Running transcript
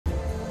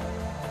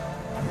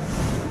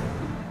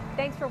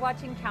Thanks for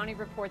watching County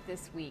Report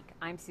this week.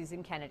 I'm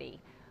Susan Kennedy.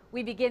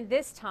 We begin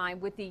this time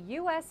with the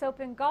U.S.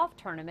 Open Golf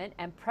Tournament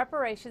and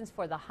preparations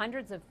for the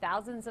hundreds of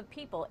thousands of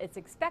people it's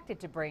expected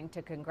to bring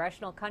to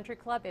Congressional Country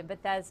Club in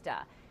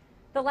Bethesda.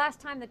 The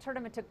last time the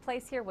tournament took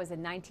place here was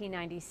in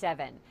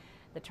 1997.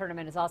 The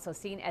tournament is also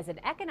seen as an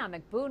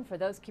economic boon for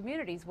those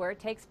communities where it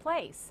takes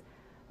place.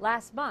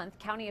 Last month,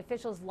 county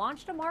officials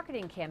launched a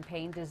marketing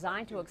campaign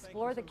designed to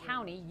explore the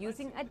county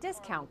using a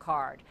discount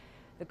card.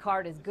 The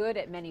card is good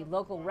at many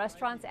local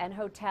restaurants and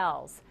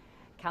hotels.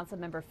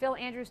 Councilmember Phil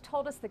Andrews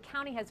told us the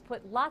county has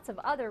put lots of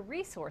other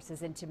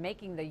resources into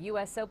making the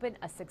U.S. Open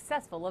a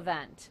successful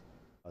event.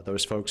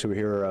 Those folks who were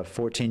here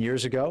 14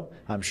 years ago,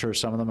 I'm sure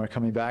some of them are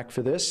coming back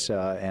for this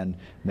and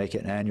make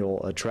it an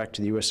annual trek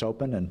to the U.S.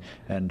 Open,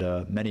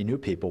 and many new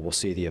people will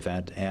see the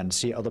event and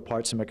see other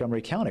parts of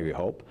Montgomery County, we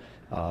hope.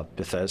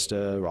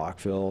 Bethesda,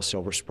 Rockville,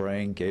 Silver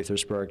Spring,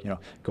 Gaithersburg,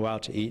 go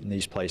out to eat in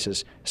these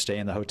places, stay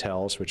in the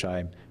hotels, which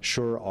I'm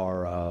sure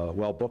are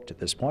well booked at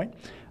this point,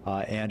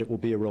 and it will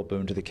be a real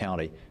boon to the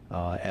county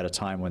at a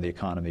time when the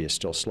economy is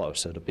still slow,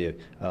 so it'll be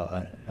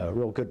a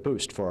real good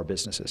boost for our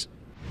businesses.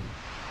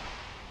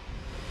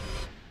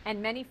 And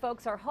many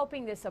folks are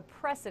hoping this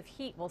oppressive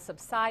heat will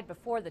subside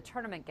before the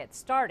tournament gets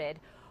started.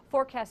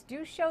 Forecasts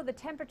do show the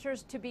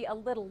temperatures to be a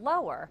little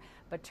lower,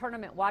 but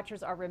tournament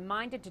watchers are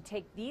reminded to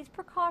take these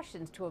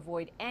precautions to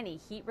avoid any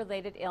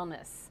heat-related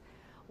illness.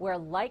 Wear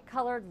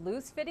light-colored,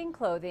 loose-fitting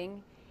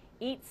clothing,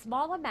 eat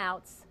small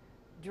amounts,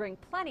 drink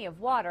plenty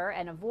of water,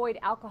 and avoid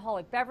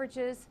alcoholic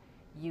beverages.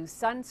 Use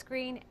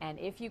sunscreen, and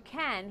if you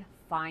can,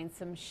 find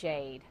some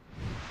shade.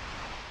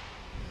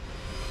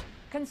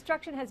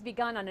 Construction has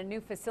begun on a new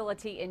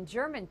facility in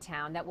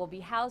Germantown that will be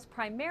housed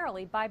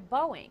primarily by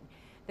Boeing.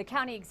 The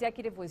county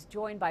executive was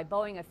joined by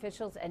Boeing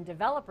officials and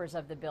developers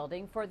of the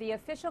building for the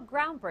official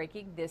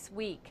groundbreaking this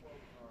week.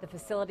 The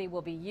facility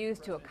will be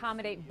used to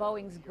accommodate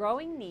Boeing's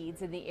growing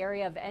needs in the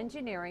area of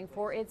engineering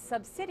for its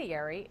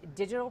subsidiary,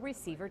 Digital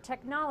Receiver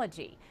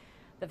Technology.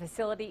 The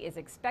facility is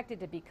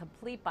expected to be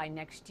complete by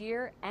next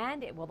year,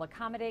 and it will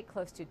accommodate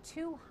close to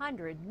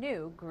 200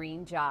 new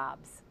green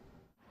jobs.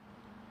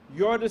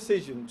 Your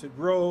decision to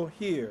grow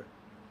here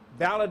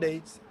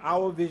validates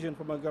our vision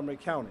for Montgomery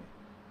County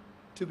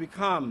to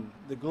become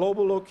the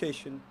global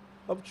location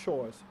of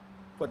choice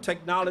for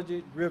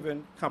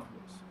technology-driven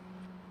companies.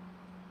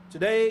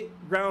 Today,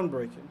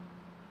 groundbreaking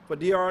for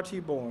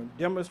DRT Bourne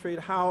demonstrate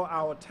how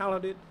our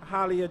talented,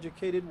 highly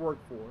educated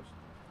workforce,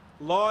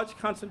 large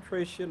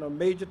concentration of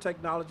major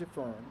technology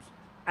firms,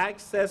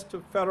 access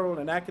to federal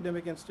and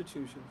academic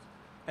institutions,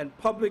 and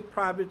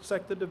public-private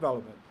sector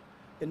development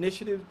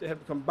initiatives that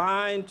have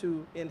combined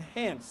to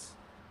enhance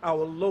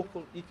our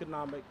local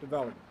economic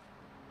development.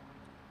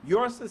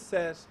 Your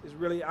success is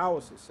really our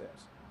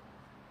success,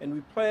 and we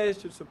pledge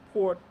to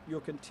support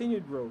your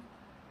continued growth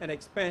and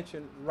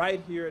expansion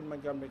right here in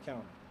Montgomery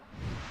County.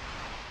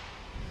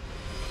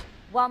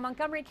 While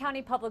Montgomery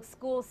County Public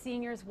Schools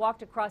seniors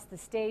walked across the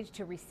stage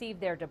to receive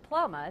their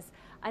diplomas,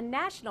 a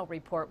national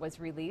report was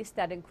released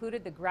that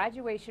included the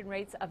graduation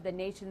rates of the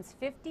nation's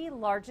 50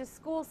 largest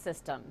school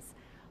systems.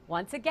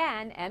 Once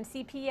again,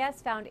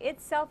 MCPS found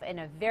itself in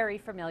a very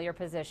familiar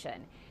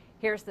position.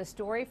 Here's the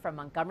story from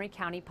Montgomery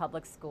County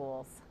Public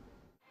Schools.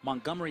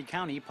 Montgomery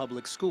County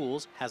Public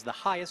Schools has the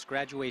highest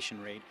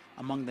graduation rate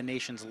among the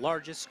nation's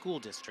largest school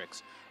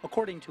districts,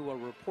 according to a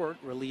report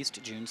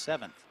released June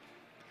 7th.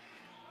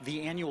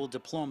 The annual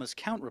Diplomas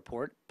Count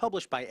report,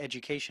 published by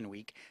Education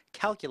Week,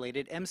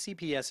 calculated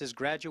MCPS's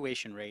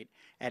graduation rate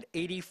at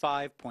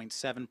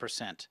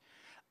 85.7%.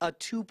 A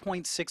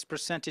 2.6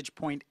 percentage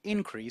point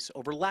increase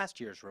over last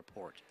year's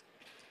report.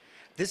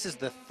 This is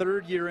the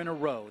third year in a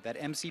row that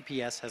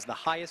MCPS has the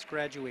highest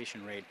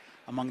graduation rate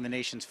among the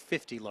nation's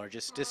 50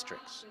 largest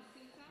districts.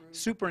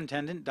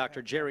 Superintendent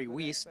Dr. Jerry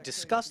Weiss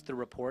discussed the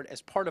report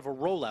as part of a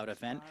rollout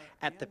event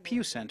at the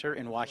Pew Center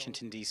in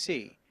Washington,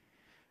 D.C.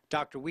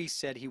 Dr. Weiss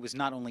said he was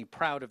not only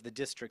proud of the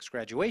district's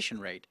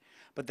graduation rate,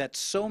 but that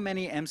so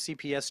many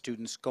MCPS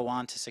students go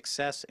on to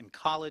success in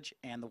college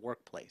and the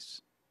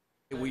workplace.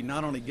 We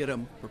not only get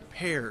them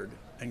prepared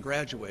and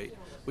graduate,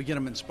 we get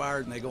them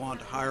inspired and they go on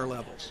to higher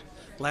levels.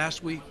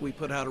 Last week we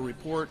put out a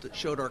report that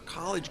showed our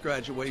college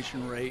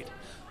graduation rate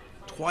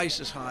twice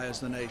as high as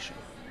the nation.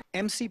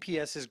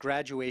 MCPS's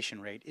graduation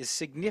rate is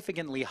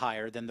significantly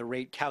higher than the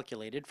rate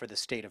calculated for the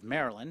state of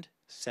Maryland,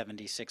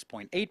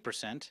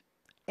 76.8%,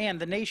 and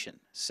the nation,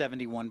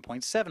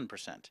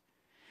 71.7%.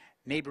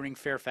 Neighboring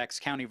Fairfax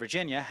County,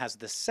 Virginia, has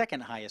the second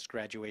highest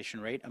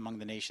graduation rate among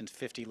the nation's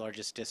 50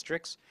 largest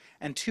districts,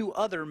 and two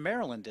other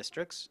Maryland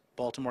districts,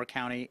 Baltimore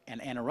County and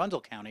Anne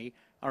Arundel County,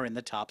 are in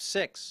the top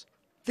 6.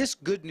 This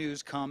good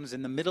news comes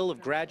in the middle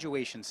of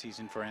graduation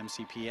season for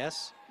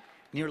MCPS.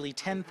 Nearly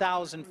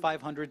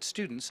 10,500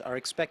 students are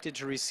expected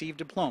to receive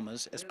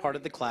diplomas as part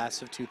of the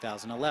class of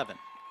 2011.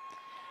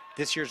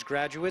 This year's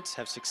graduates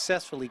have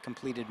successfully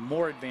completed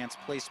more advanced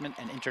placement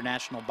and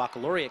international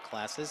baccalaureate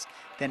classes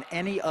than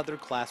any other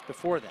class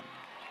before them,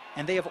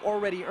 and they have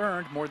already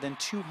earned more than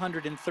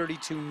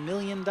 $232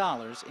 million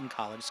in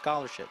college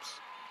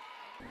scholarships.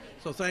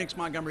 So thanks,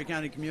 Montgomery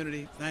County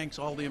community. Thanks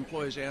all the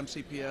employees at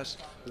MCPS.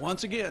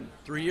 Once again,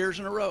 3 years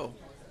in a row,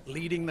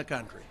 leading the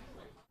country.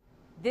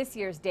 This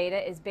year's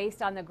data is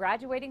based on the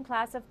graduating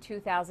class of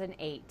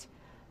 2008.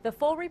 The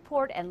full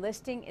report and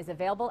listing is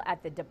available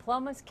at the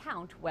Diplomas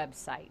Count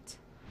website.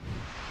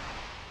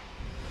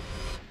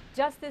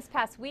 Just this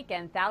past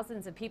weekend,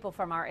 thousands of people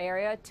from our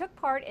area took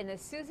part in the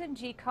Susan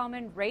G.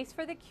 Komen Race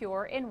for the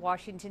Cure in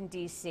Washington,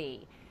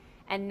 D.C.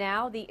 And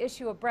now the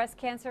issue of breast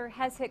cancer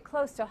has hit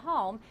close to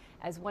home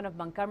as one of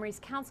Montgomery's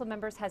council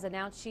members has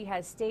announced she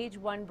has stage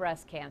 1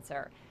 breast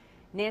cancer.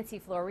 Nancy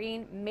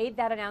Florine made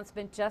that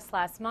announcement just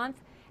last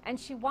month, and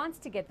she wants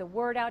to get the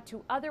word out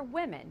to other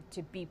women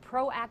to be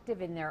proactive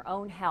in their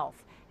own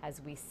health,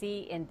 as we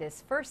see in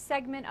this first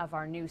segment of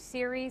our new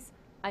series,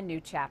 A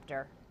New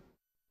Chapter.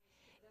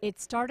 It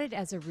started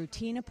as a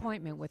routine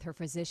appointment with her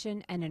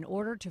physician and in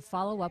order to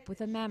follow up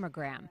with a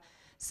mammogram,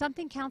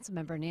 something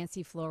Councilmember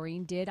Nancy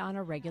Florine did on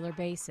a regular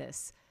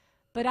basis.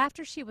 But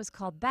after she was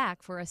called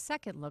back for a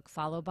second look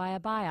followed by a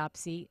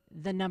biopsy,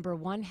 the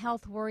 #1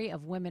 health worry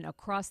of women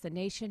across the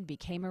nation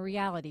became a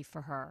reality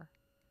for her.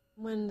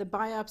 When the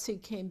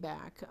biopsy came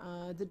back,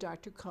 the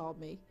doctor called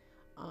me.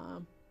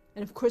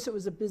 And of course it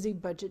was a busy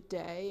budget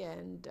day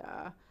and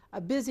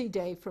a busy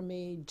day for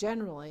me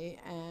generally,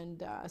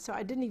 and so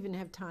I didn't even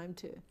have time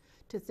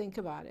to think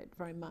about it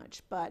very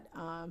much. But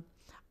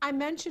I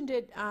mentioned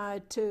it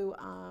to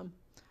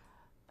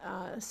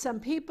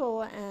some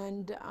people,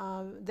 and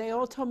they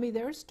all told me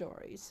their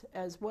stories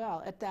as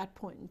well at that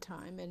point in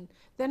time. And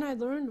then I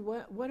learned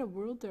what a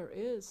world there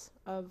is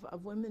of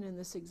women in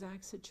this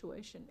exact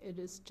situation. It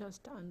is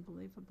just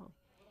unbelievable.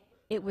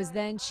 It was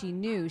then she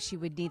knew she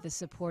would need the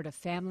support of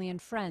family and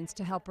friends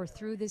to help her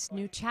through this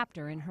new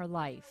chapter in her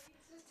life.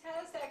 It just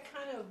has that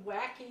kind of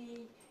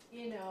wacky,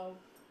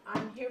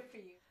 I'm here for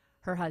you.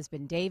 Her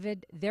husband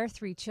David, their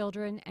 3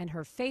 children, and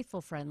her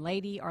faithful friend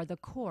Lady are the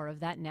core of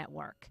that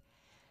network.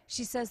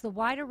 She says the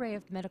wide array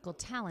of medical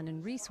talent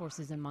and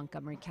resources in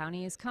Montgomery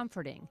County is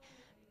comforting.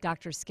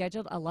 Doctors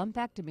scheduled a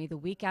lumpectomy the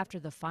week after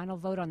the final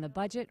vote on the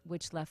budget,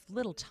 which left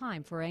little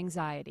time for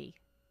anxiety.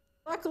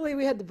 Luckily,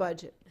 we had the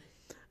budget.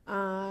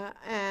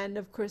 And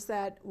of course,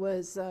 that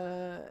was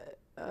a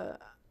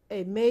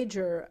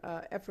major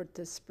effort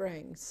this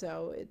spring,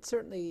 so it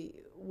certainly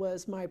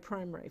was my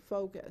primary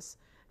focus.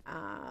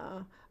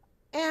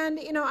 And,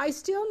 I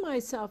steeled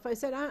myself. I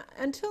said,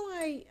 until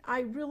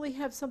I really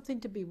have something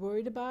to be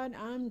worried about,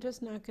 I'm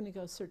just not going to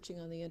go searching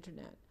on the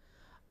internet.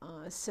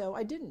 So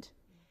I didn't.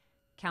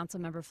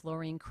 Councilmember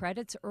Florine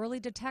credits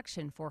early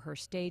detection for her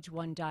stage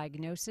 1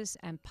 diagnosis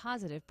and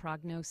positive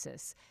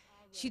prognosis.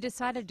 She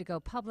decided to go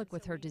public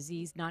with her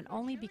disease not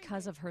only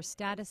because of her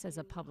status as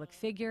a public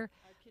figure,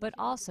 but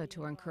also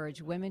to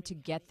encourage women to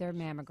get their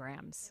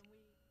mammograms.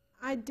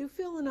 I do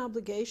feel an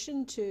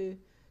obligation to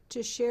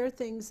share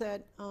things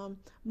that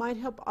might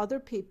help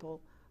other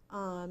people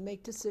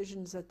make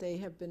decisions that they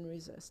have been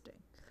resisting.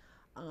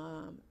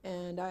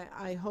 And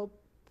I hope,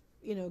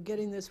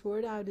 getting this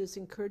word out is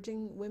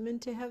encouraging women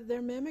to have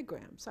their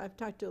mammograms. I've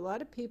talked to a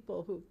lot of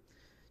people who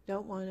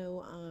don't want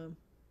to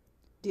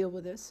deal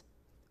with this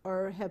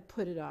or have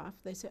put it off.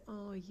 They say,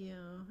 oh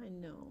yeah, I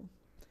know.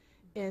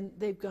 And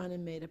they've gone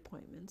and made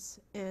appointments.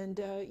 And,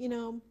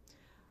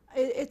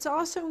 it's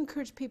also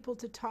encouraged people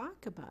to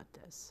talk about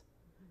this.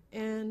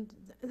 And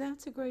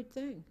that's a great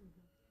thing.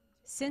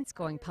 Since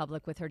going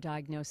public with her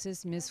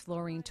diagnosis, Ms.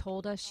 Florine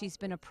told us she's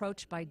been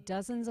approached by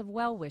dozens of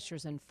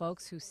well-wishers and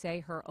folks who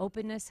say her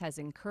openness has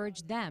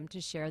encouraged them to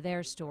share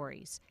their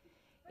stories.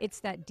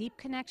 It's that deep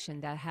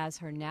connection that has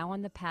her now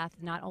on the path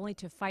not only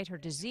to fight her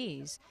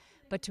disease,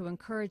 but to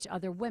encourage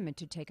other women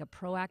to take a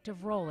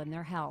proactive role in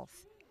their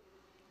health.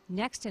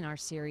 Next in our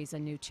series, A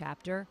New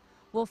Chapter,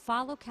 we'll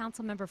follow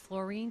Councilmember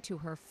Florine to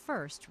her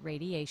first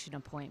radiation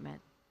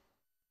appointment.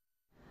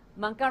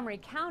 Montgomery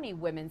County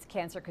Women's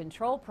Cancer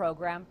Control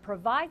Program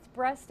provides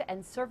breast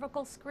and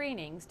cervical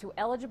screenings to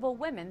eligible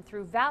women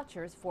through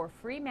vouchers for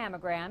free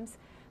mammograms,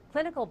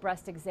 clinical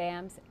breast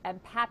exams,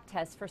 and Pap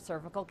tests for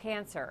cervical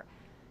cancer.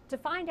 To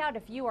find out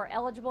if you are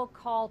eligible,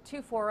 call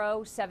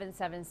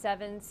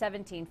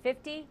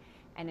 240-777-1750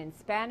 and in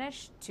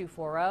Spanish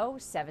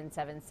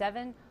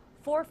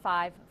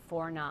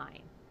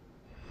 240-777-4549.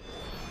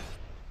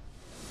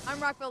 I'm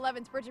Rockville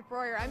 11's Bridget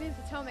Breuer. I'm in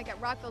Potomac at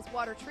Rockville's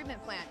water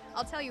treatment plant.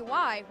 I'll tell you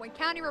why when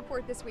County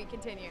Report this week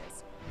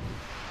continues.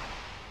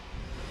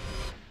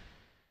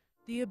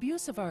 The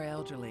abuse of our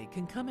elderly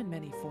can come in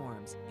many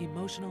forms: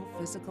 emotional,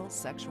 physical,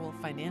 sexual,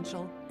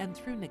 financial, and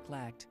through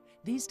neglect.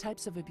 These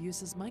types of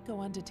abuses might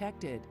go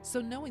undetected, so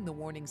knowing the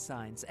warning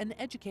signs and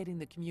educating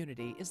the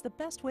community is the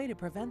best way to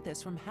prevent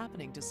this from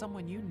happening to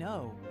someone you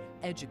know.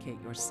 Educate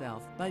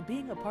yourself by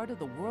being a part of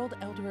the World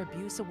Elder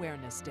Abuse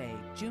Awareness Day,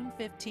 June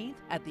 15th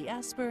at the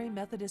Asbury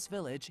Methodist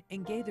Village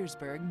in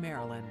Gaithersburg,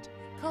 Maryland.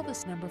 Call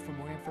this number for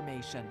more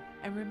information.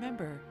 And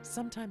remember,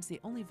 sometimes the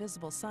only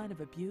visible sign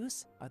of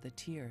abuse are the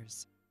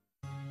tears.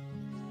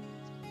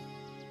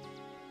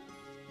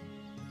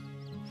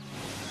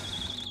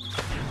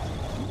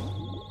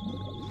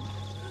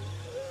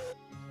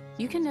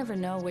 You can never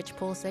know which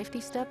pool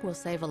safety step will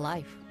save a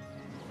life.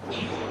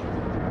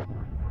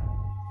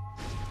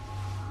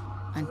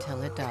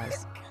 Until it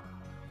does.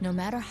 No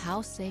matter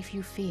how safe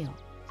you feel,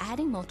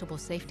 adding multiple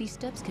safety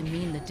steps can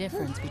mean the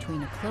difference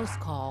between a close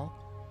call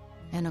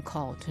and a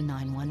call to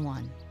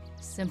 911.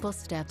 Simple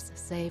steps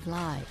save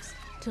lives.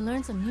 To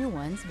learn some new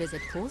ones,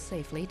 visit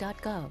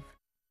poolsafely.gov.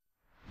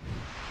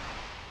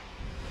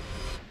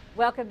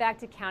 Welcome back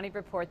to County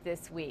Report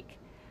This Week.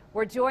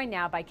 We're joined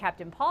now by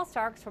Captain Paul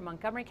Starks from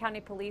Montgomery County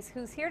Police,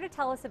 who's here to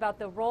tell us about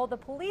the role the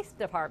police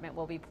department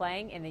will be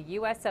playing in the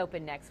U.S.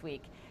 Open next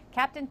week.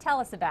 Captain, tell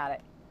us about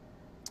it.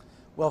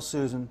 Well,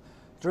 Susan,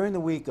 during the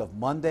week of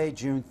Monday,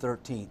 June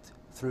 13th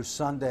through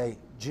Sunday,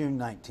 June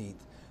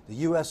 19th, the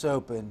U.S.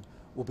 Open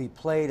will be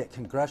played at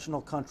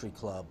Congressional Country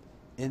Club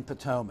in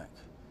Potomac.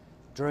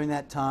 During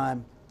that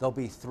time, there'll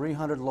be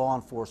 300 law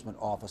enforcement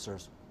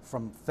officers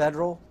from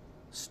federal,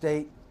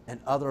 state,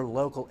 and other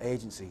local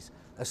agencies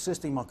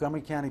assisting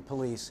Montgomery County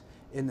Police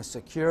in the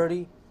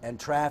security and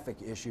traffic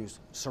issues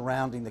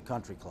surrounding the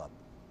country club.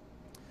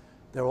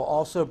 There will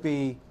also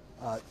be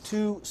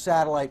 2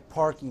 satellite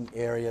parking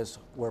areas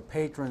where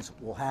patrons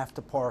will have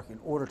to park in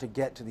order to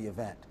get to the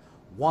event.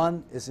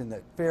 One is in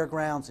the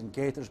fairgrounds in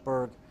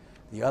Gaithersburg.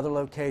 The other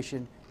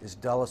location is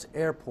Dulles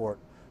Airport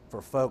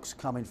for folks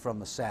coming from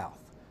the south.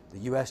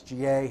 The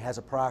USGA has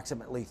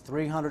approximately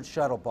 300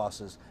 shuttle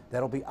buses that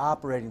will be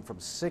operating from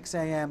 6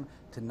 a.m.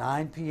 to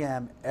 9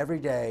 p.m. every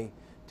day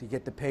to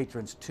get the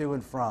patrons to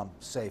and from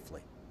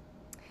safely.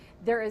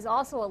 There is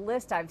also a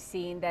list I've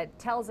seen that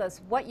tells us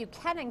what you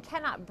can and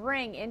cannot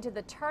bring into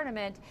the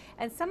tournament,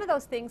 and some of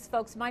those things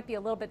folks might be a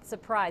little bit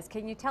surprised.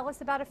 Can you tell us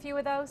about a few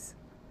of those?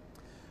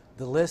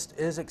 The list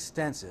is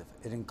extensive.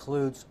 It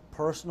includes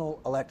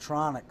personal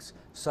electronics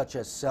such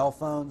as cell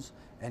phones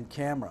and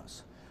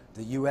cameras.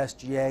 The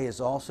USGA is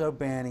also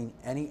banning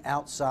any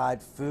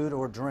outside food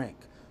or drink,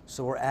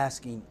 so we're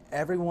asking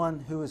everyone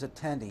who is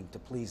attending to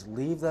please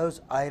leave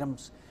those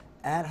items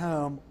at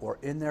home or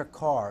in their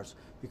cars,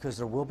 because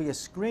there will be a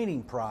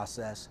screening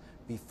process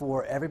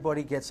before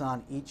everybody gets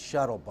on each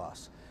shuttle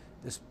bus.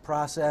 This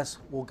process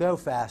will go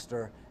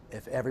faster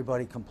if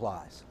everybody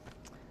complies.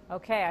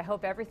 Okay, I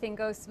hope everything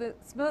goes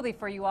smoothly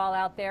for you all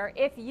out there.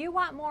 If you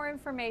want more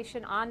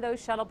information on those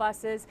shuttle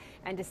buses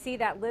and to see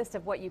that list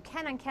of what you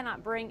can and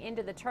cannot bring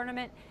into the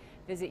tournament,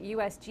 visit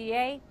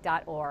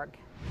usga.org.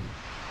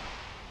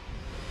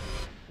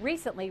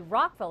 Recently,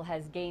 Rockville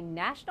has gained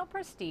national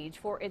prestige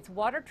for its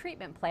water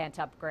treatment plant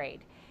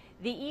upgrade.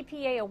 The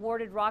EPA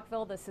awarded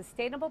Rockville the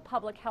Sustainable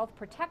Public Health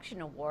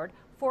Protection Award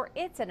for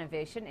its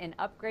innovation in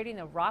upgrading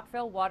the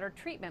Rockville Water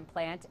Treatment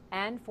Plant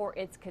and for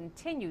its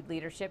continued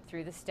leadership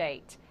through the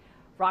state.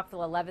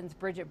 Rockville 11's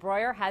Bridget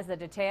Breuer has the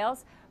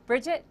details.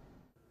 Bridget?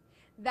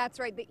 That's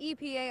right. The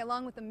EPA,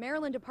 along with the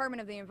Maryland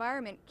Department of the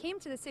Environment, came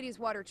to the city's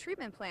water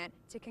treatment plant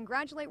to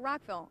congratulate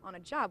Rockville on a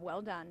job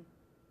well done.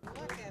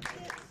 Look at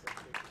this.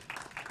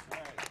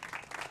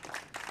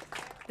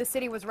 The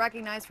city was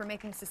recognized for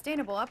making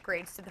sustainable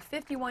upgrades to the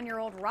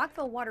 51-year-old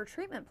Rockville Water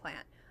Treatment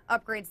Plant,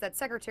 upgrades that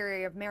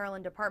Secretary of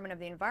Maryland Department of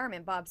the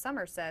Environment Bob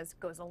Summers says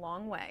goes a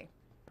long way.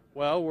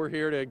 Well, we're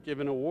here to give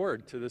an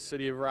award to the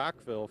city of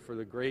Rockville for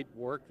the great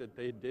work that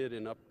they did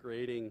in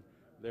upgrading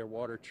their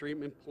water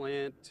treatment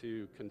plant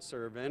to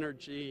conserve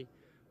energy,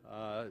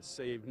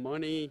 save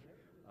money,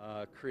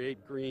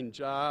 create green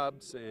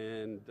jobs,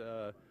 and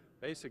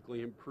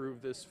basically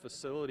improve this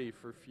facility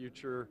for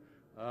future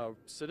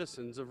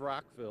citizens of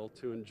Rockville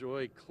to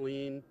enjoy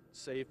clean,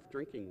 safe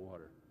drinking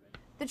water.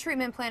 The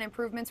treatment plant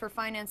improvements were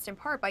financed in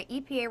part by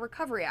EPA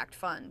Recovery Act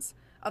funds.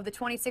 Of the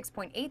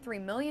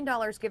 $26.83 million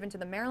given to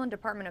the Maryland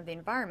Department of the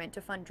Environment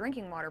to fund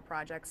drinking water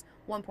projects,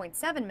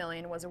 $1.7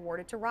 million was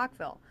awarded to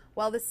Rockville,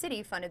 while the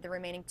city funded the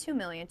remaining $2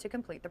 million to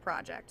complete the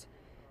project.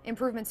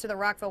 Improvements to the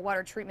Rockville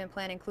water treatment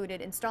plant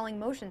included installing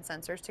motion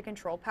sensors to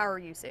control power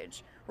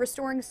usage,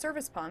 restoring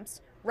service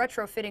pumps,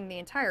 retrofitting the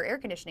entire air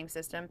conditioning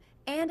system,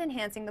 and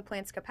enhancing the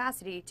plant's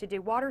capacity to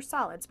dewater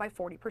solids by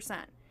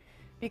 40%.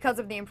 Because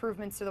of the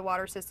improvements to the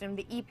water system,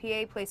 the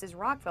EPA places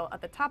Rockville at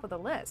the top of the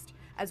list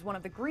as one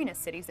of the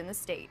greenest cities in the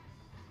state.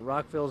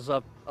 Rockville's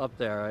up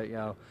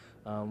there.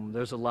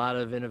 There's a lot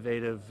of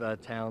innovative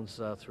towns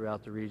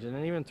throughout the region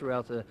and even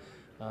throughout the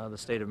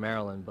state of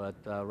Maryland, but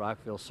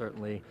Rockville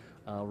certainly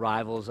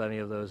rivals any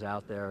of those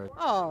out there.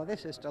 Oh,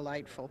 this is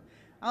delightful.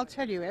 I'll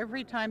tell you,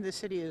 every time the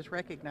city is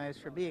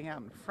recognized for being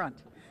out in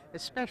front,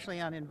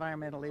 especially on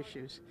environmental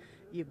issues,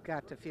 you've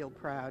got to feel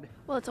proud.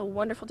 Well, it's a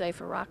wonderful day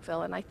for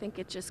Rockville, and I think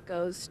it just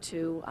goes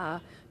to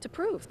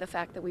prove the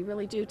fact that we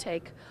really do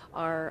take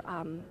our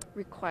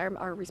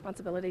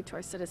responsibility to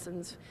our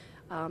citizens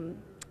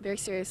very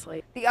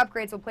seriously. The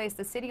upgrades will place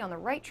the city on the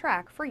right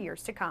track for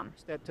years to come.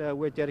 That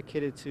we're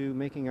dedicated to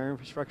making our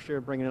infrastructure,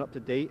 bringing it up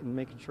to date, and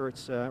making sure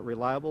it's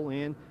reliable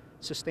and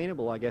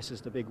sustainable, I guess is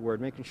the big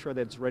word, making sure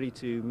that it's ready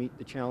to meet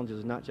the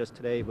challenges not just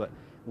today but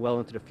well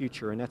into the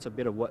future, and that's a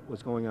bit of what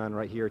was going on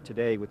right here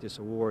today with this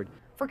award.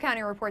 For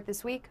County Report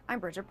This Week, I'm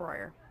Bridget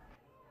Breuer.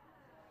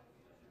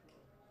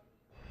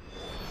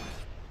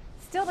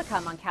 Still to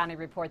come on County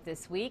Report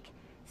This Week,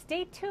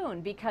 Stay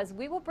tuned because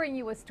we will bring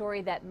you a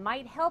story that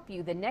might help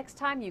you the next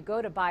time you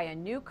go to buy a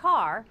new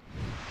car,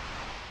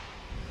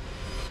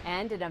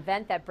 and an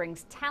event that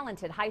brings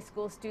talented high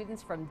school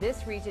students from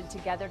this region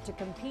together to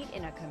compete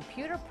in a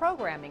computer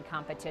programming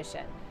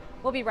competition.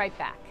 We'll be right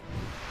back.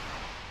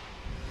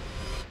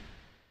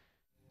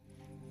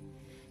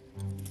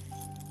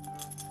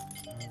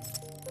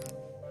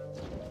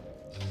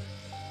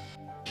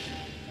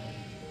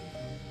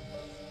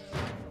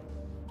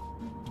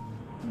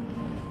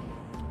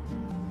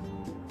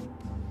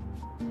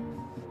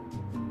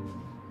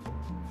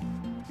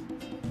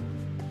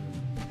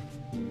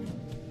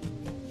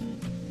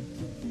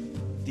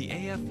 The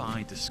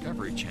AFI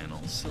Discovery Channel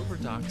Silver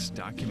Docs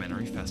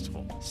Documentary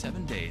Festival.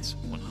 7 days,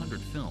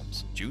 100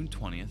 films, June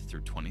 20th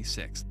through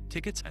 26th.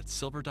 Tickets at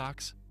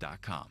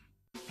silverdocs.com.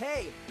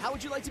 Hey, how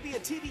would you like to be a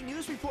TV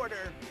news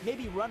reporter?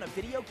 Maybe run a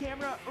video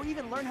camera or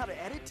even learn how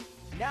to edit?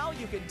 Now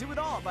you can do it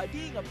all by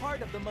being a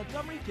part of the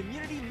Montgomery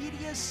Community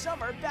Media's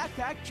Summer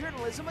Backpack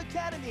Journalism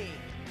Academy.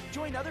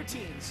 Join other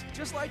teens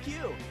just like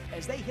you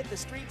as they hit the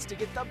streets to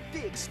get the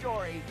big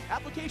story.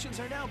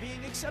 Applications are now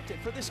being accepted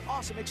for this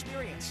awesome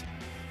experience.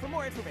 For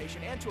more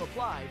information and to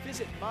apply,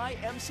 visit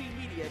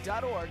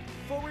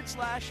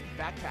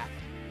mymcmedia.org/backpack.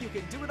 You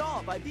can do it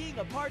all by being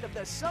a part of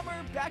the Summer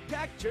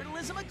Backpack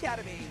Journalism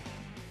Academy.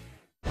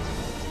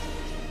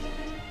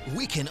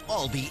 We can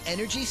all be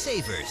energy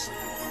savers.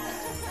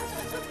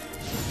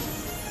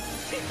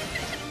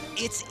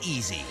 It's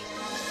easy.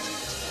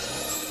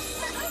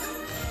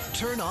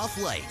 Turn off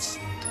lights.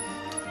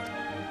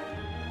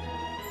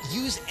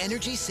 Use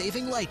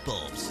energy-saving light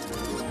bulbs.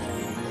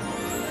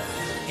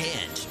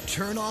 And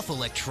turn off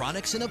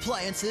electronics and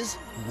appliances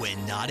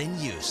when not in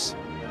use.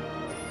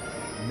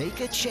 Make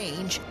a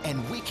change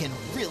and we can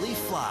really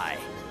fly.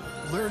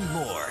 Learn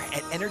more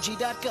at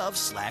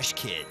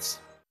energy.gov/kids.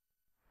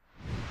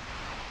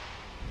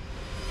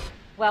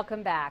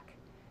 Welcome back.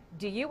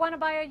 Do you want to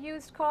buy a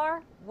used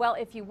car? Well,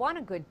 if you want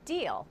a good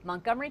deal,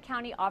 Montgomery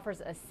County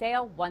offers a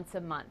sale once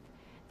a month.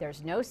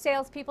 There's no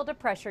salespeople to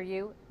pressure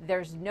you,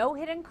 there's no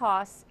hidden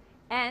costs,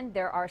 and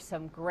there are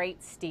some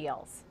great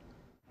steals.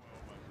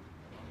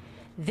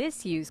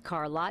 This used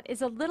car lot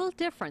is a little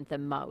different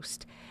than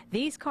most.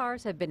 These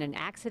cars have been in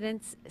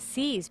accidents,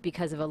 seized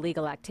because of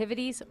illegal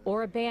activities,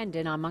 or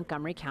abandoned on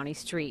Montgomery County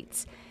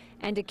streets.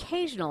 And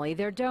occasionally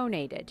they're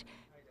donated.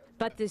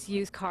 But this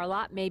used car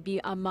lot may be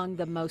among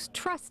the most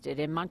trusted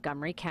in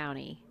Montgomery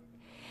County.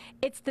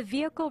 It's the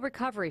Vehicle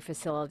Recovery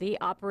Facility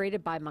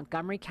operated by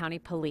Montgomery County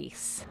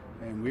Police.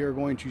 And we are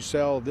going to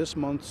sell this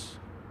month's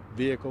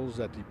vehicles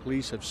that the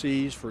police have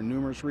seized for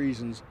numerous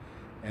reasons,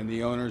 and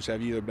the owners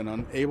have either been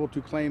unable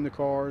to claim the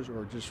cars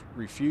or just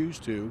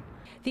refused to.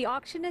 The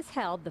auction is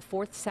held the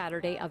fourth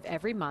Saturday of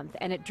every month,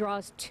 and it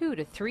draws 200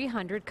 to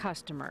 300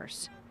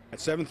 customers. At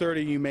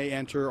 7:30 you may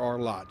enter our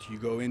lot. You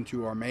go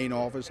into our main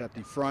office at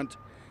the front.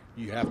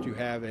 You have to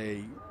have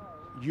a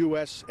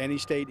U.S. any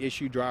state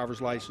issued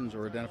driver's license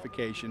or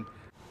identification.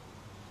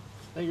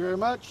 Thank you very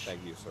much.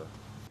 Thank you, sir.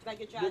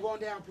 Move on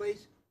down,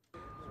 please.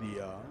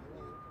 The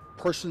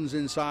persons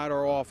inside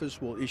our office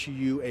will issue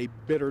you a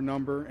bidder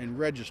number and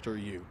register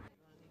you.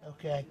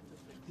 Okay.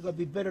 You're going to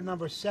be bidder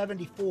number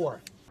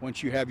 74.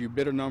 Once you have your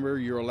bidder number,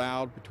 you're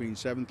allowed between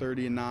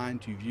 7:30 and 9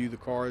 to view the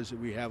cars that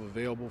we have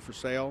available for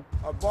sale.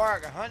 A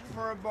bargain, hunting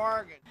for a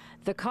bargain.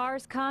 The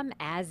cars come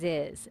as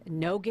is,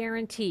 no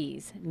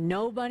guarantees,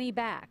 no money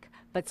back.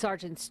 But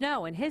Sergeant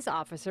Snow and his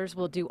officers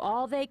will do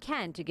all they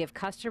can to give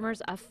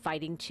customers a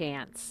fighting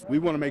chance. We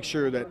want to make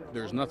sure that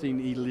there's nothing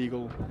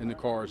illegal in the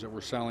cars that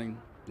we're selling,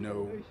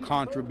 no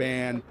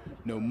contraband,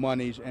 no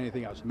monies,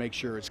 anything else. Make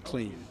sure it's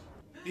clean.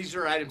 These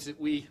are items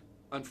that we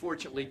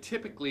unfortunately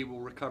typically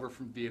will recover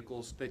from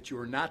vehicles that you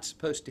are not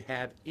supposed to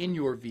have in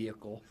your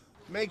vehicle.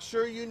 Make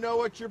sure you know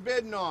what you're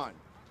bidding on.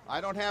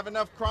 I don't have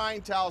enough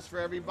crying towels for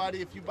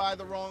everybody if you buy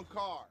the wrong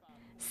car.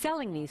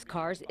 Selling these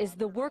cars is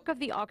the work of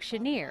the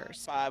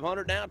auctioneers.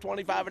 500 now,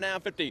 25 now,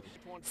 50.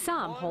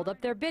 Some hold up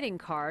their bidding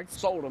cards.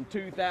 Sold them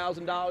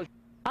 $2,000.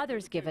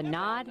 Others give a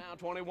nod Now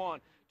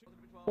 21.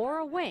 or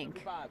a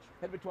wink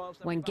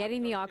when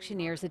getting the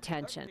auctioneer's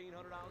attention.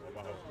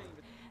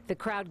 The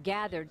crowd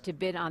gathered to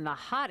bid on the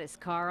hottest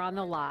car on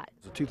the lot.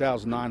 The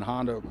 2009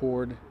 Honda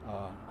Accord.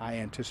 I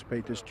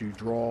anticipate this to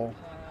draw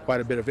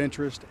quite a bit of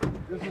interest.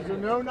 This is a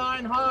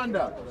 09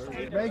 Honda.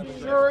 Make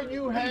sure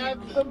you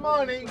have the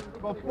money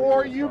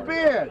before you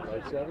bid.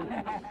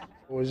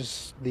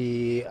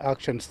 The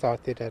auction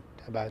started at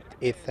about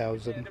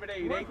 8,000.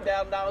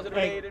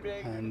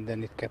 $8,000. And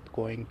then it kept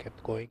going.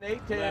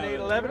 8, 10, 8,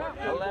 11,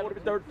 11 to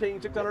be 13,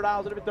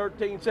 $600 to be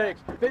 13,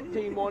 6,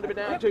 15, 1 to be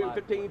down 2,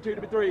 15, 2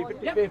 to be 3,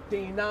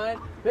 15, 9,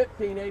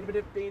 15, 8 to be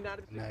 15, 9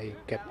 to be... And I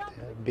kept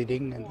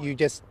bidding, and you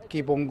just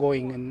keep on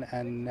going,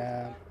 and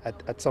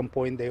at some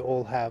point they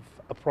all have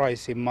a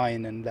price in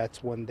mind, and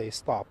that's when they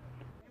stop.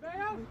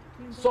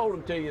 Sold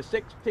them to you,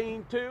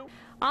 16.2.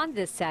 On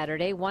this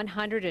Saturday,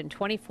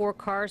 124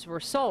 cars were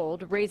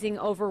sold, raising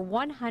over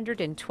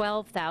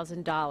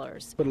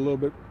 $112,000. Put a little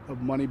bit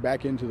of money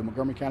back into the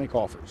Montgomery County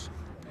coffers.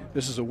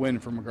 This is a win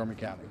for Montgomery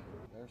County.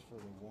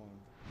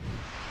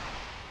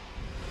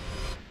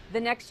 The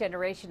next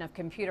generation of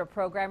computer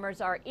programmers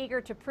are eager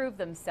to prove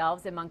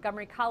themselves in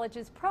Montgomery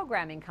College's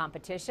programming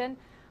competition.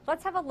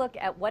 Let's have a look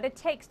at what it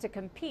takes to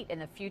compete in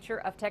the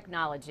future of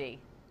technology.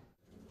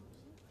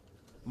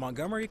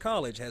 Montgomery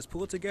College has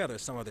pulled together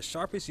some of the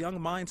sharpest young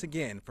minds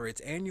again for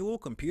its annual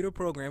computer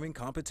programming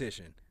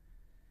competition.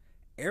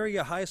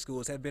 Area high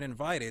schools have been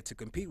invited to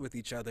compete with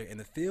each other in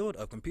the field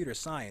of computer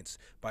science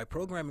by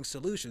programming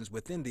solutions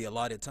within the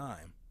allotted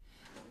time.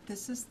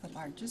 This is the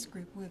largest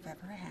group we've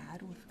ever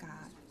had. We've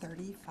got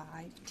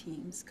 35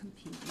 teams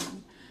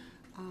competing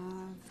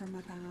from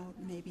about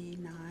maybe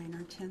 9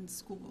 or 10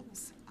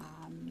 schools.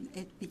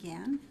 It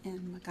began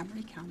in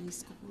Montgomery County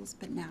schools,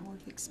 but now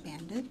we've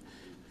expanded.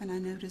 And I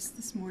noticed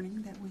this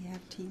morning that we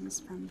have teams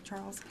from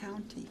Charles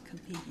County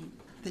competing.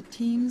 The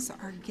teams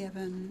are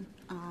given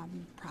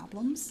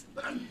problems,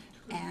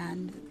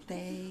 and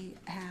they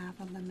have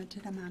a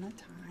limited amount of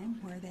time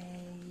where they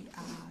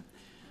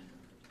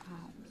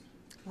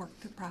work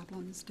the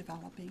problems,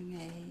 developing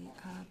a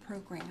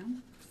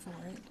program for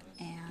it,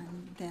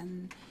 and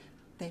then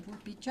they will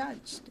be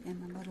judged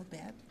in a little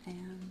bit,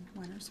 and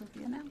winners will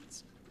be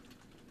announced.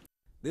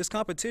 This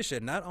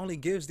competition not only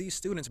gives these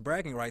students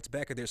bragging rights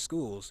back at their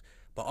schools,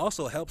 but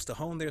also helps to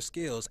hone their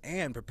skills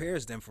and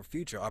prepares them for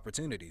future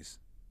opportunities.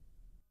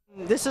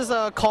 This is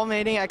a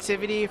culminating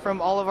activity from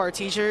all of our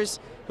teachers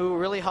who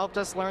really helped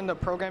us learn the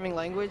programming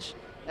language,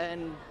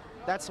 and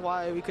that's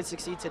why we could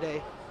succeed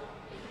today.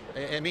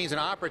 It means an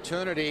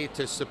opportunity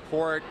to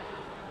support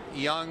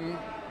young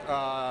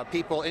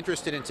people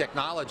interested in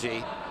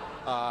technology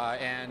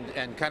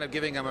and kind of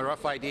giving them a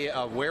rough idea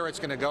of where it's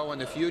going to go in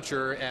the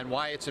future and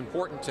why it's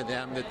important to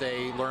them that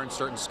they learn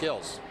certain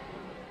skills.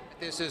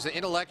 This is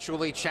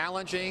intellectually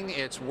challenging,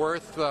 it's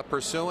worth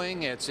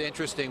pursuing, it's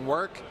interesting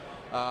work,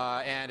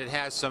 and it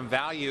has some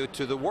value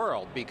to the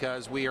world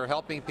because we are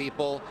helping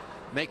people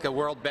make the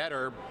world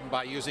better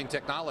by using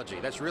technology.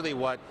 That's really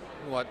what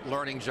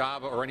learning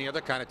Java or any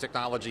other kind of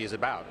technology is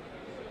about.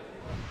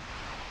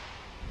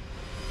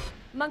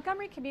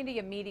 Montgomery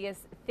Community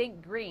Media's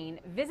Think Green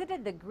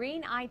visited the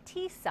Green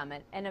IT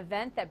Summit, an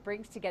event that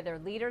brings together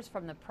leaders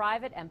from the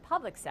private and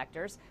public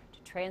sectors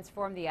to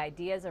transform the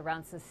ideas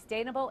around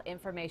sustainable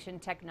information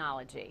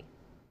technology.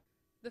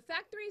 The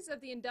factories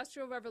of the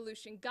Industrial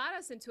Revolution got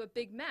us into a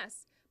big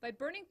mess by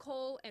burning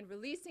coal and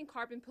releasing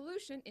carbon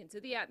pollution into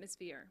the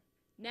atmosphere.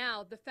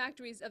 Now, the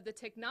factories of the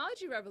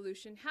technology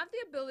revolution have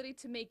the ability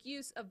to make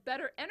use of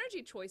better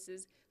energy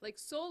choices like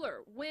solar,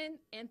 wind,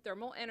 and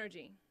thermal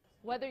energy.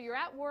 Whether you're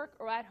at work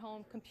or at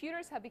home,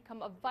 computers have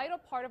become a vital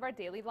part of our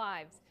daily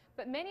lives.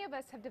 But many of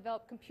us have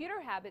developed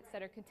computer habits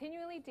that are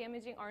continually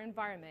damaging our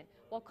environment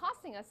while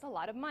costing us a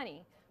lot of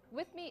money.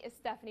 With me is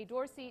Stephanie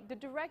Dorsey, the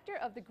director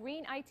of the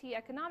Green IT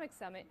Economic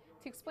Summit,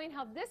 to explain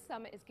how this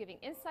summit is giving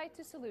insight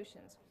to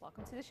solutions.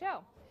 Welcome to the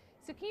show.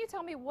 So can you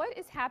tell me what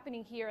is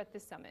happening here at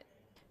this summit?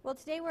 Well,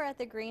 today we're at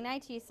the Green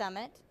IT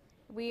Summit.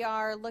 We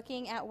are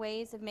looking at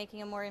ways of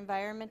making a more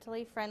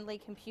environmentally friendly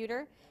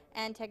computer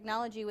and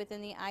technology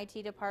within the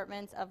IT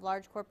departments of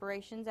large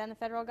corporations and the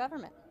federal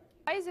government.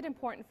 Why is it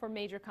important for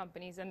major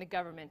companies and the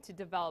government to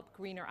develop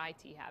greener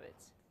IT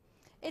habits?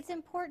 It's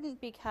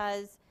important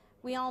because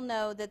we all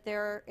know that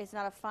there is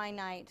not a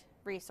finite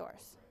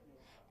resource,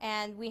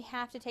 and we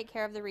have to take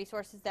care of the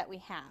resources that we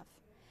have.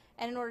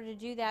 And in order to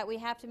do that, we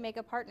have to make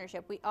a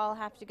partnership. We all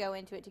have to go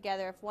into it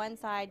together. If one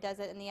side does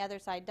it and the other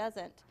side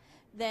doesn't,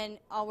 then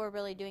all we're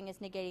really doing is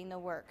negating the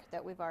work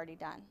that we've already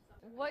done.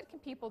 What can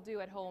people do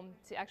at home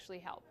to actually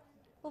help?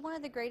 Well, one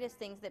of the greatest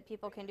things that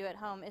people can do at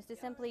home is to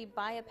simply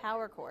buy a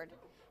power cord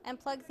and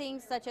plug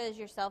things such as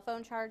your cell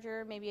phone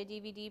charger, maybe a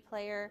DVD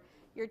player,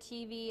 your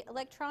TV,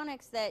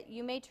 electronics that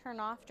you may turn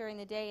off during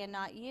the day and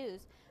not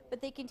use, but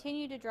they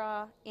continue to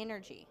draw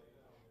energy.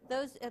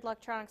 Those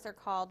electronics are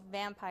called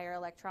vampire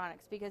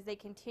electronics because they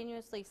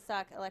continuously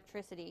suck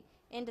electricity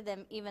into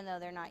them even though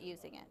they're not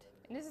using it.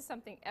 And this is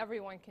something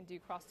everyone can do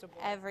across the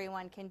board.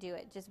 Everyone can do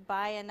it. Just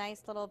buy a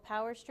nice little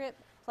power strip,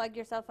 plug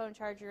your cell phone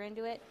charger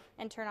into it,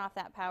 and turn off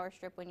that power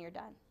strip when you're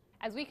done.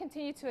 As we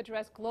continue to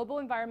address global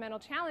environmental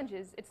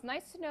challenges, it's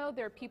nice to know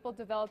there are people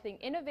developing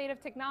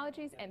innovative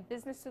technologies and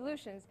business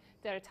solutions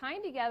that are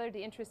tying together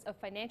the interests of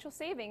financial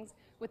savings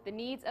with the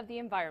needs of the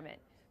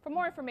environment. For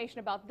more information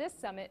about this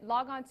summit,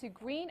 log on to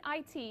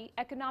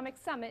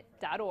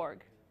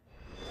greeniteconomicsummit.org.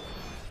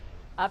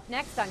 Up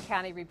next on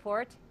County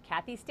Report,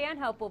 Kathy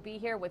Stanhope will be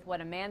here with one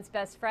of man's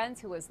best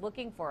friends who is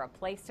looking for a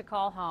place to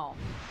call home.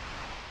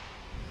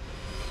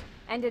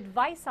 And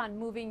advice on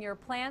moving your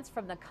plants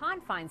from the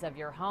confines of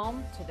your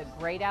home to the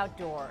great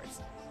outdoors.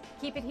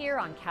 Keep it here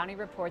on County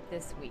Report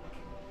this week.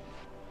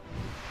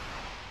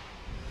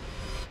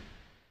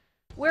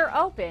 We're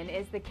open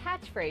is the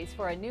catchphrase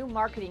for a new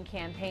marketing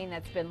campaign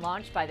that's been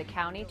launched by the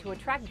county to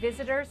attract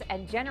visitors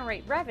and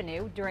generate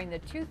revenue during the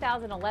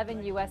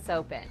 2011 U.S.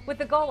 Open. With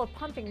the goal of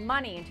pumping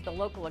money into the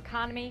local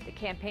economy, the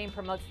campaign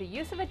promotes the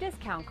use of a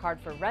discount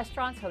card for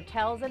restaurants,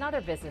 hotels, and other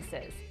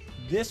businesses.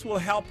 This will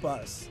help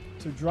us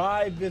to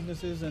drive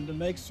businesses and to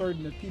make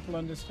certain that people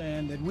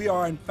understand that we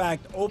are in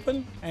fact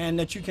open and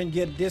that you can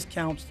get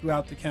discounts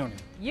throughout the county.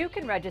 You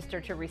can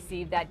register to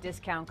receive that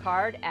discount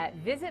card at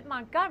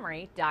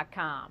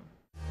visitmontgomery.com.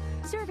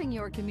 Serving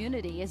your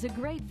community is a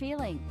great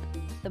feeling.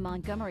 The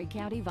Montgomery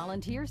County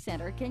Volunteer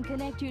Center can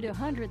connect you to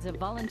hundreds of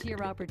volunteer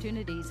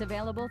opportunities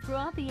available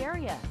throughout the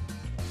area.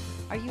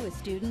 Are you a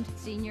student,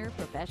 senior,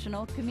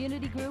 professional,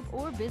 community group,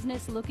 or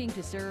business looking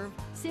to serve?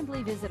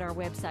 Simply visit our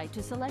website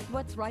to select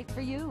what's right for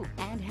you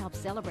and help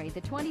celebrate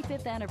the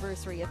 25th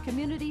anniversary of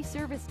Community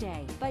Service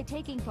Day by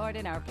taking part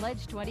in our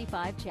Pledge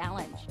 25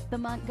 Challenge. The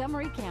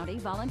Montgomery County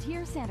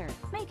Volunteer Center.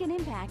 Make an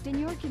impact in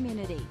your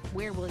community.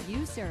 Where will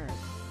you serve?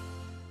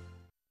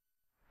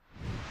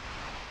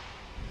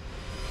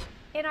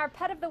 In our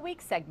Pet of the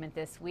Week segment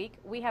this week,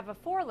 we have a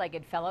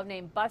four-legged fellow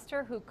named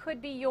Buster who could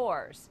be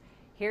yours.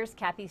 Here's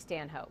Kathy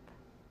Stanhope.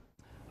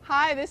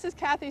 Hi, this is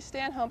Kathy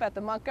Stanhope at the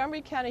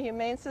Montgomery County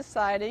Humane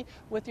Society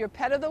with your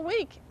Pet of the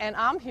Week, and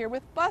I'm here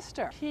with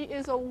Buster. He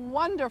is a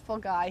wonderful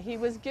guy. He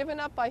was given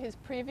up by his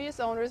previous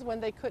owners when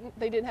they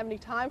didn't have any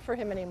time for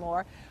him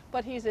anymore,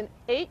 but he's an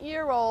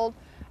 8-year-old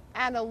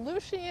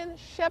Andalusian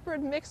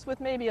Shepherd mixed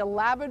with maybe a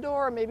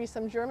Labrador or maybe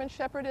some German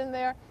Shepherd in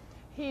there.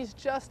 He's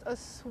just a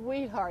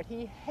sweetheart.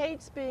 He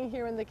hates being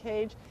here in the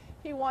cage.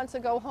 He wants to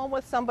go home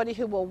with somebody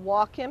who will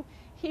walk him.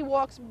 He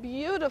walks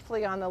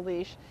beautifully on the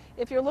leash.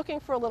 If you're looking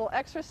for a little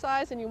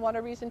exercise and you want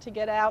a reason to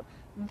get out,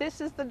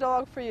 this is the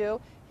dog for you.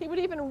 He would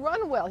even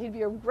run well. He'd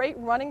be a great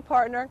running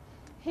partner.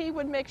 He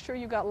would make sure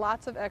you got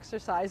lots of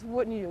exercise,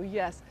 wouldn't you?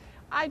 Yes.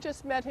 I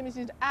just met him. He's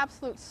an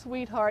absolute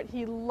sweetheart.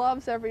 He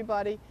loves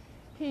everybody.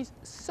 He's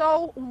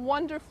so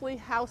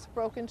wonderfully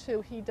housebroken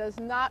too. He does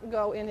not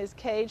go in his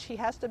cage. He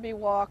has to be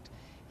walked.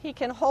 He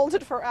can hold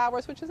it for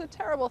hours, which is a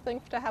terrible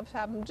thing to have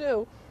him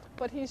do,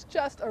 but he's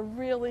just a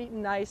really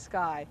nice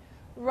guy.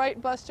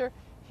 Right, Buster?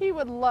 He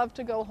would love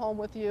to go home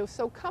with you,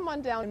 so come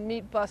on down and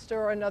meet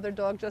Buster or another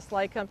dog just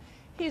like him.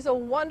 He's a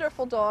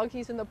wonderful dog.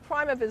 He's in the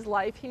prime of his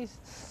life. He's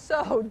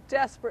so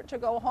desperate to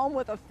go home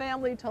with a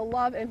family to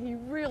love, and he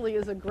really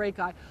is a great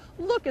guy.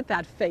 Look at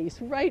that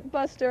face, right,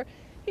 Buster?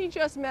 He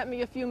just met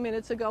me a few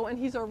minutes ago, and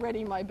he's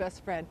already my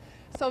best friend.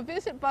 So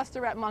visit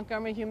Buster at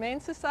Montgomery Humane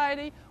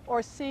Society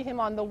or see him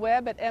on the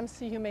web at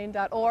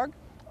mchumane.org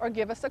or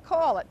give us a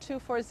call at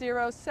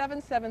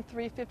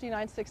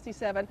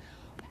 240-773-5967.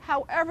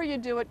 However you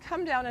do it,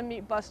 come down and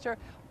meet Buster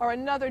or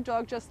another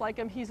dog just like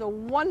him. He's a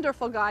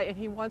wonderful guy and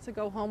he wants to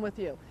go home with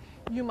you.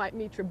 You might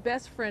meet your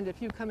best friend if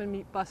you come and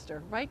meet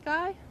Buster. Right,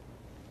 Guy?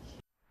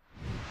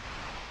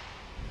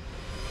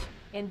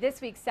 In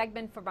this week's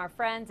segment from our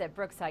friends at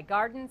Brookside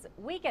Gardens,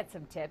 we get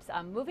some tips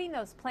on moving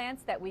those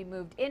plants that we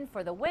moved in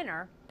for the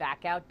winter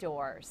back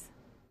outdoors.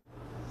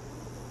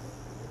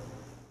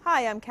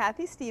 Hi, I'm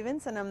Kathy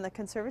Stevens and I'm the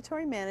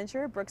Conservatory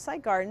Manager at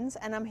Brookside Gardens,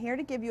 and I'm here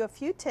to give you a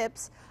few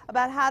tips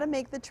about how to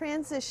make the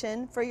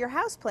transition for your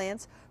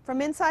houseplants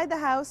from inside the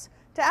house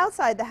to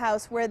outside the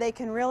house where they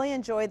can really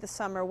enjoy the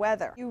summer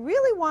weather. You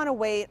really want to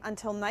wait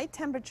until night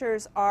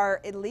temperatures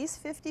are at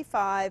least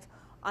 55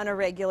 on a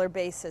regular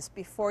basis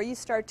before you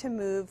start to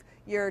move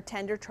your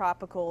tender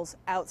tropicals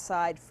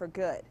outside for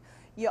good.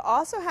 You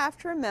also have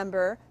to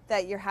remember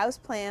that your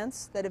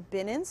houseplants that have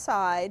been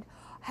inside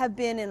have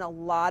been in a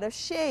lot of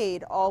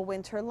shade all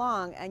winter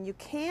long, and you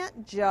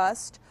can't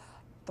just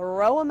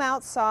throw them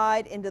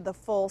outside into the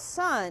full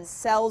sun.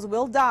 Cells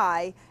will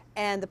die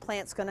and the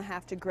plant's going to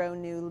have to grow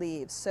new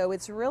leaves. So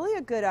it's really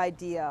a good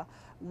idea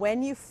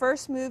when you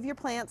first move your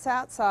plants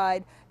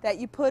outside that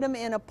you put them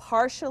in a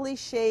partially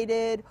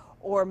shaded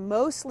or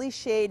mostly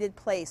shaded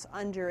place,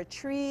 under a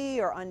tree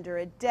or under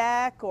a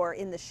deck or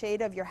in the shade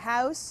of your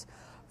house.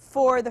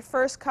 For the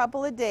first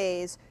couple of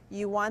days,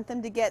 you want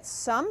them to get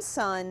some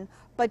sun,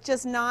 but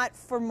just not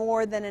for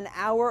more than an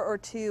hour or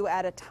two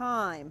at a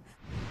time.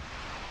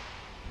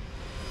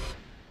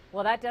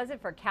 Well, that does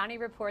it for County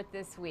Report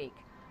this week.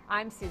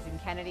 I'm Susan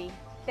Kennedy.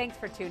 Thanks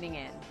for tuning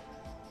in.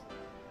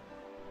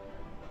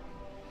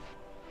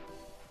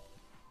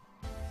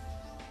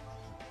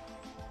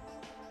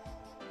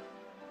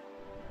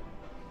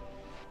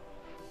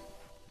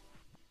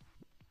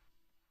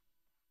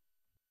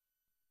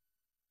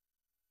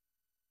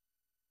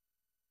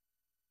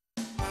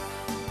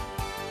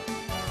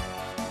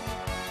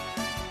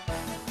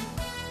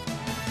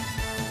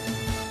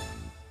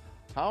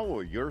 How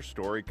will your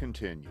story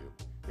continue?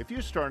 If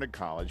you started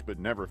college but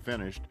never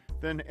finished,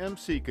 then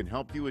MC can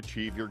help you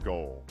achieve your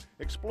goal.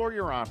 Explore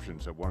your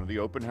options at one of the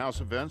open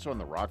house events on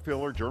the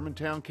Rockville or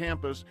Germantown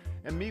campus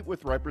and meet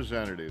with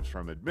representatives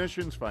from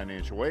admissions,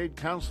 financial aid,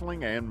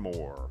 counseling, and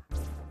more.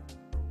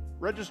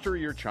 Register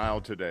your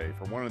child today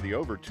for one of the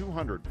over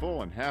 200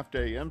 full and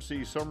half-day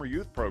MC summer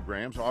youth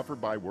programs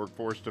offered by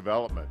Workforce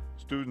Development.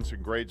 Students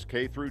in grades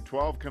K through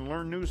 12 can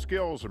learn new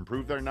skills,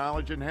 improve their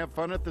knowledge, and have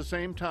fun at the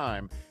same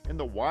time in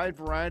the wide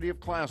variety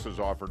of classes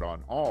offered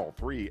on all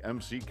 3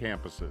 MC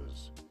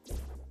campuses.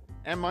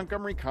 And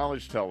Montgomery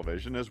College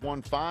Television has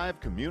won 5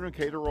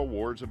 Communicator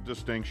Awards of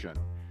Distinction.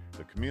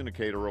 the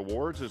Communicator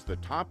Awards as the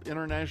top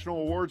international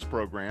awards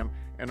program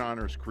and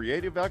honors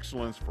creative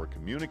excellence for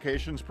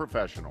communications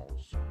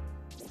professionals.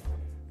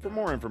 For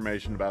more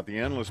information about the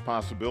endless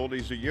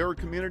possibilities of Yale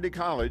Community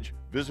College,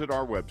 visit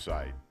our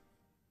website.